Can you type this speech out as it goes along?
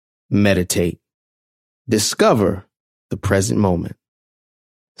meditate, discover the present moment.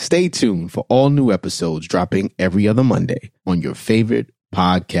 Stay tuned for all new episodes dropping every other Monday on your favorite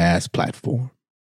podcast platform.